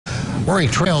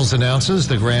Warrick Trails announces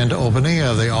the grand opening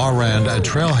of the Aurand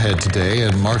Trailhead today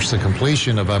and marks the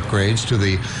completion of upgrades to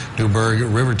the Newburgh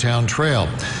Rivertown Trail.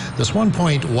 This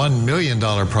 $1.1 million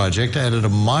project added a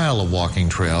mile of walking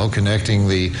trail connecting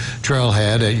the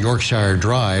trailhead at Yorkshire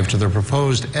Drive to the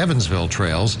proposed Evansville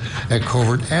trails at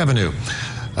Covert Avenue.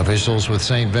 Officials with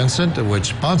St. Vincent, which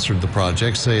sponsored the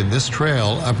project, say this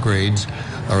trail upgrades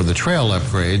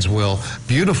will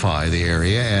beautify the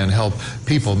area and help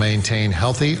people maintain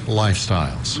healthy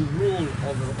lifestyles.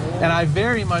 And I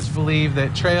very much believe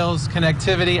that trails,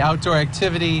 connectivity, outdoor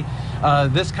activity,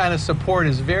 this kind of support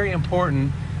is very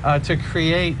important to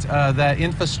create that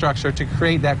infrastructure, to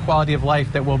create that quality of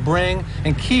life that will bring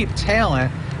and keep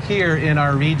talent here in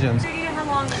our regions.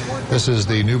 This is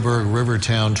the Newburgh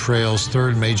Rivertown Trail's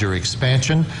third major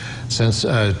expansion since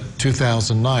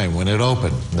 2009 when it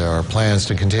opened. There are plans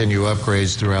to continue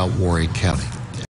upgrades throughout Warrick County.